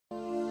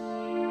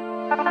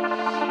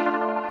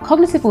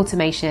Cognitive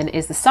automation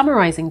is the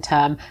summarizing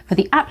term for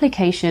the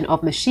application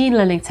of machine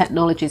learning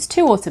technologies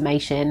to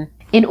automation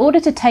in order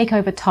to take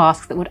over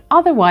tasks that would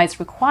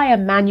otherwise require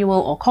manual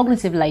or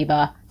cognitive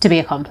labor to be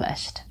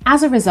accomplished.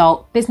 As a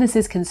result,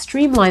 businesses can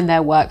streamline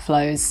their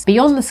workflows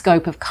beyond the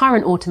scope of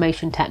current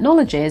automation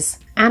technologies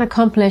and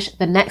accomplish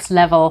the next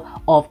level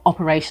of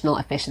operational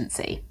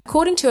efficiency.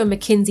 According to a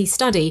McKinsey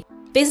study,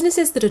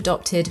 businesses that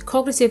adopted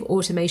cognitive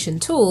automation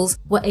tools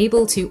were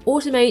able to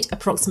automate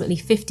approximately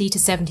 50 to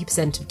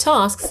 70% of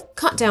tasks,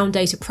 cut down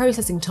data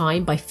processing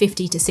time by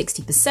 50 to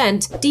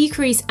 60%,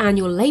 decrease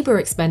annual labor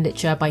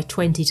expenditure by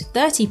 20 to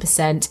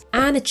 30%,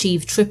 and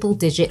achieve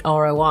triple-digit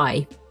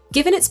ROI.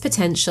 Given its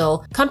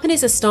potential,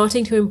 companies are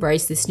starting to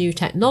embrace this new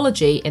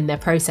technology in their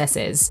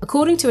processes.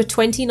 According to a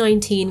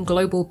 2019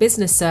 global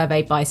business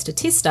survey by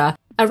Statista,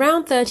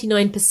 around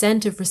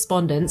 39% of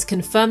respondents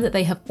confirm that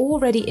they have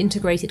already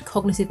integrated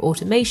cognitive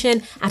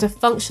automation at a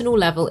functional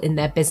level in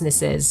their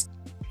businesses.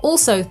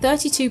 Also,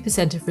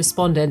 32% of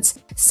respondents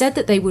said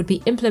that they would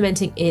be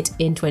implementing it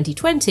in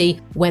 2020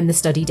 when the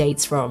study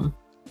dates from.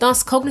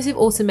 Thus, cognitive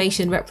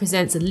automation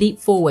represents a leap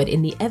forward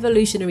in the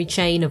evolutionary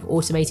chain of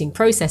automating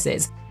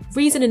processes,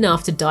 reason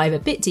enough to dive a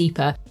bit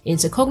deeper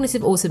into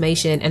cognitive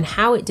automation and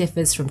how it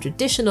differs from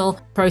traditional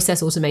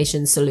process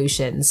automation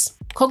solutions.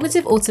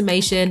 Cognitive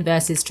automation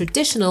versus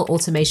traditional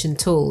automation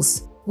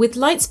tools. With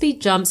lightspeed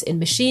jumps in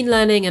machine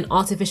learning and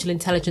artificial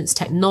intelligence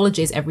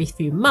technologies every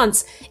few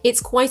months, it's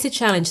quite a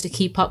challenge to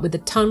keep up with the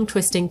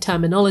tongue-twisting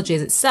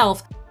terminologies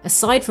itself,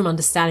 aside from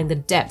understanding the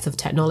depth of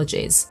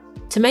technologies.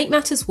 To make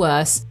matters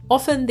worse,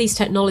 often these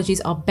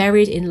technologies are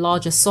buried in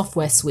larger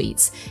software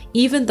suites,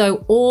 even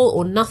though all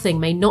or nothing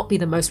may not be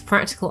the most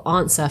practical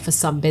answer for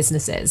some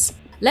businesses.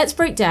 Let's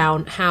break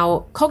down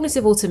how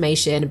cognitive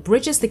automation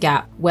bridges the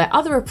gap where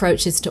other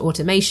approaches to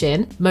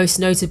automation, most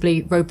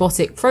notably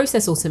robotic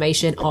process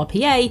automation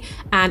 (RPA)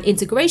 and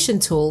integration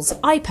tools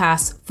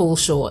 (iPaaS), fall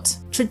short.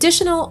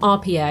 Traditional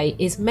RPA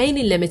is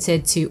mainly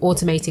limited to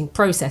automating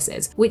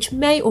processes, which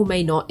may or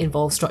may not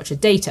involve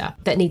structured data,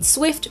 that need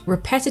swift,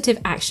 repetitive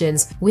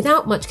actions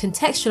without much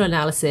contextual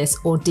analysis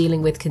or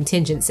dealing with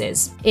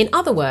contingencies. In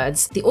other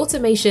words, the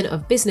automation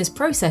of business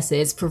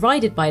processes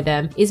provided by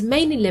them is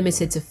mainly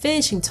limited to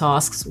finishing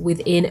tasks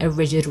within a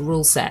rigid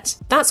rule set.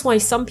 That's why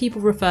some people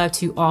refer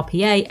to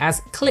RPA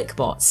as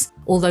clickbots,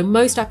 although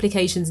most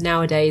applications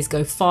nowadays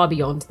go far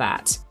beyond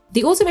that.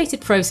 The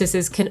automated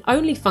processes can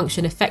only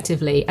function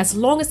effectively as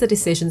long as the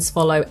decisions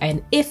follow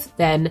an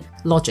if-then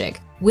logic,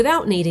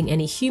 without needing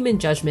any human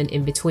judgment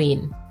in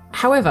between.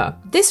 However,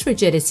 this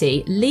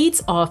rigidity leads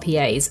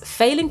RPAs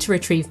failing to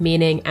retrieve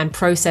meaning and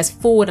process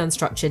forward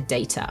unstructured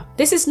data.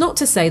 This is not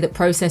to say that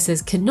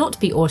processes cannot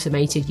be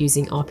automated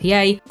using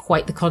RPA,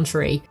 quite the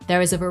contrary.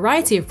 There is a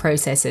variety of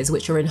processes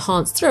which are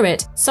enhanced through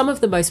it, some of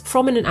the most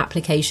prominent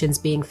applications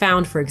being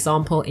found, for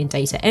example, in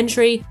data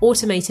entry,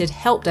 automated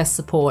help desk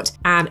support,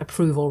 and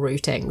approval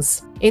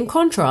routings. In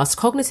contrast,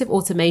 cognitive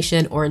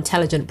automation or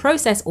intelligent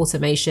process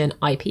automation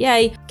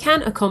 (IPA)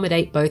 can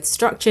accommodate both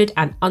structured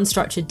and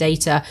unstructured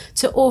data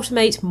to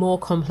automate more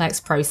complex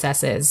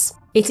processes.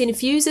 It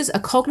infuses a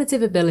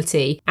cognitive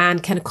ability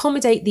and can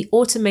accommodate the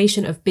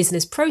automation of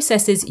business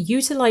processes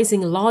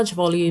utilizing large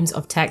volumes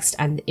of text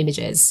and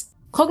images.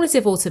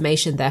 Cognitive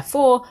automation,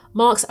 therefore,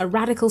 marks a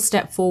radical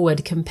step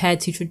forward compared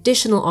to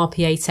traditional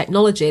RPA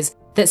technologies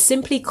that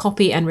simply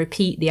copy and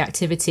repeat the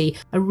activity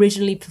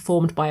originally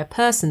performed by a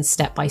person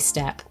step by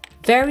step.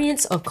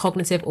 Variants of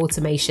cognitive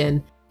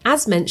automation.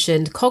 As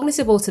mentioned,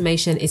 cognitive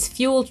automation is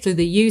fueled through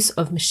the use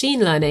of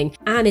machine learning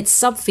and its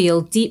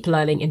subfield deep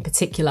learning in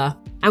particular.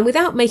 And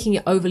without making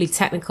it overly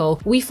technical,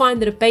 we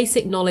find that a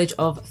basic knowledge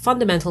of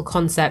fundamental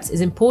concepts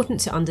is important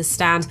to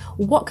understand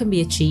what can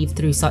be achieved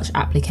through such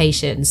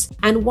applications.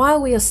 And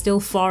while we are still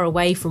far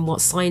away from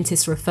what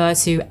scientists refer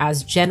to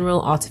as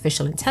general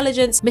artificial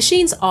intelligence,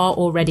 machines are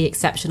already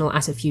exceptional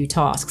at a few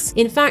tasks.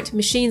 In fact,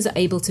 machines are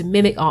able to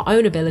mimic our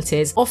own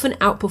abilities, often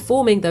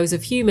outperforming those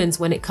of humans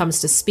when it comes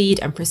to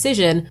speed and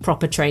precision,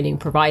 proper training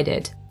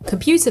provided.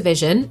 Computer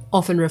vision,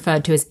 often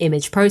referred to as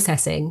image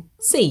processing.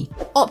 C.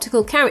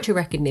 Optical character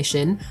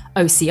recognition,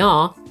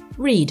 OCR.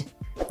 Read.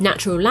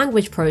 Natural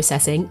language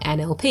processing,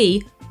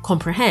 NLP.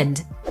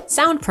 Comprehend.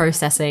 Sound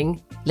processing.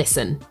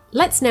 Listen.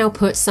 Let's now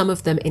put some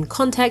of them in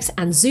context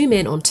and zoom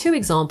in on two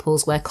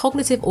examples where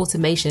cognitive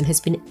automation has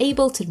been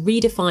able to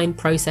redefine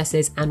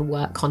processes and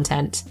work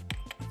content.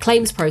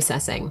 Claims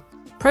processing.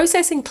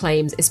 Processing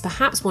claims is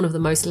perhaps one of the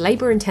most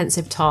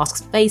labor-intensive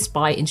tasks faced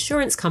by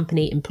insurance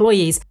company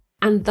employees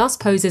and thus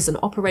poses an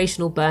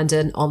operational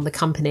burden on the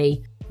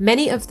company.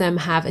 Many of them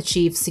have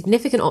achieved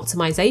significant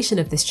optimization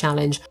of this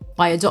challenge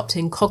by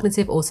adopting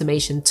cognitive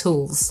automation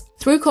tools.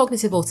 Through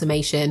cognitive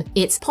automation,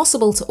 it's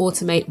possible to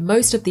automate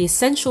most of the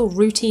essential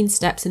routine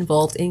steps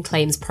involved in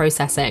claims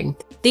processing.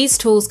 These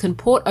tools can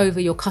port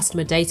over your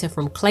customer data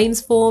from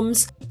claims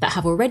forms that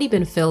have already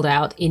been filled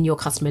out in your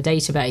customer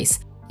database.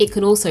 It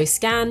can also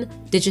scan,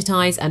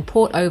 digitize, and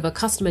port over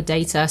customer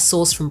data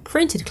sourced from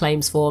printed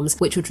claims forms,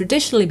 which would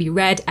traditionally be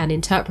read and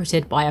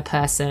interpreted by a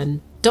person.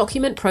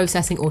 Document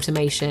processing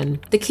automation.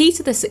 The key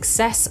to the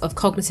success of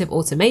cognitive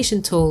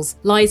automation tools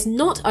lies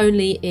not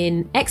only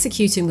in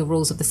executing the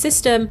rules of the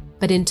system,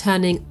 but in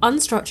turning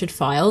unstructured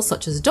files,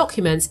 such as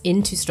documents,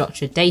 into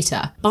structured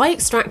data. By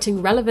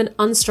extracting relevant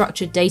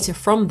unstructured data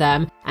from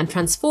them and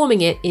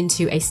transforming it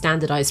into a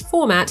standardized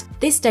format,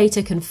 this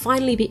data can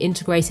finally be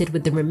integrated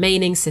with the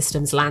remaining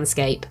systems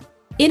landscape.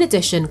 In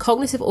addition,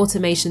 cognitive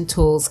automation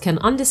tools can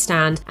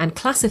understand and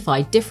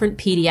classify different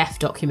PDF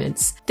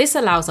documents. This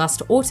allows us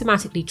to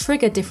automatically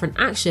trigger different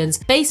actions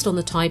based on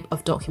the type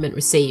of document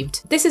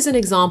received. This is an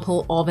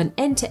example of an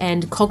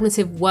end-to-end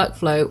cognitive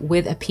workflow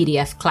with a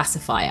PDF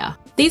classifier.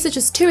 These are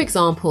just two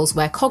examples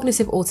where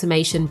cognitive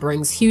automation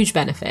brings huge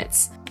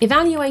benefits.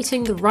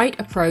 Evaluating the right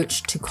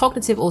approach to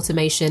cognitive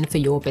automation for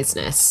your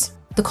business.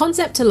 The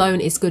concept alone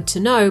is good to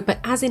know, but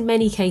as in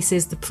many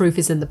cases, the proof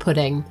is in the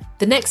pudding.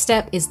 The next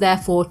step is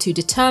therefore to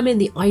determine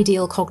the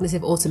ideal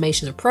cognitive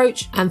automation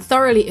approach and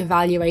thoroughly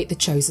evaluate the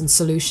chosen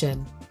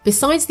solution.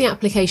 Besides the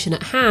application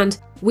at hand,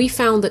 we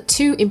found that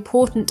two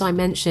important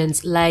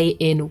dimensions lay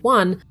in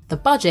 1, the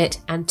budget,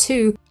 and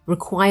 2,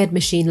 required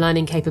machine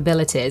learning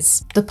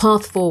capabilities. The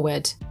path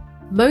forward.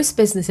 Most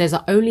businesses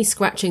are only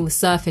scratching the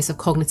surface of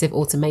cognitive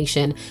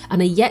automation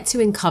and are yet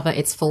to uncover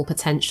its full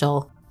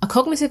potential. A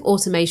cognitive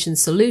automation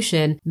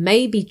solution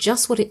may be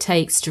just what it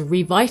takes to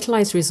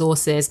revitalize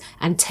resources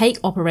and take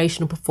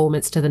operational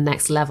performance to the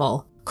next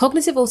level.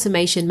 Cognitive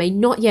automation may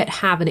not yet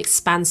have an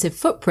expansive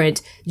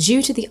footprint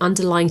due to the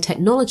underlying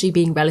technology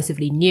being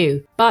relatively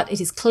new, but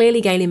it is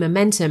clearly gaining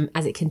momentum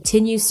as it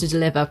continues to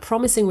deliver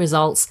promising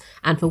results,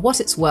 and for what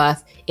it's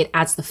worth, it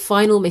adds the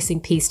final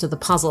missing piece to the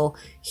puzzle: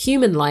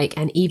 human-like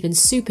and even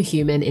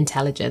superhuman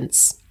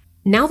intelligence.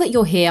 Now that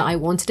you're here, I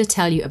wanted to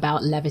tell you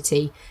about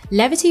Levity.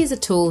 Levity is a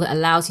tool that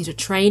allows you to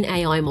train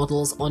AI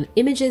models on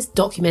images,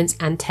 documents,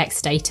 and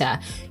text data.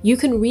 You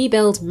can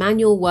rebuild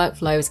manual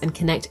workflows and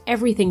connect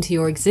everything to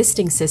your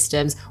existing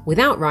systems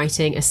without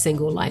writing a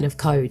single line of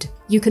code.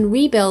 You can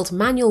rebuild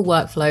manual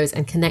workflows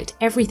and connect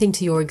everything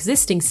to your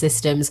existing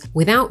systems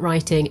without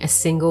writing a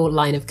single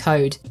line of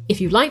code.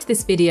 If you liked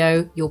this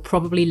video, you'll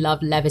probably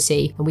love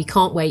Levity, and we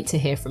can't wait to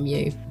hear from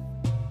you.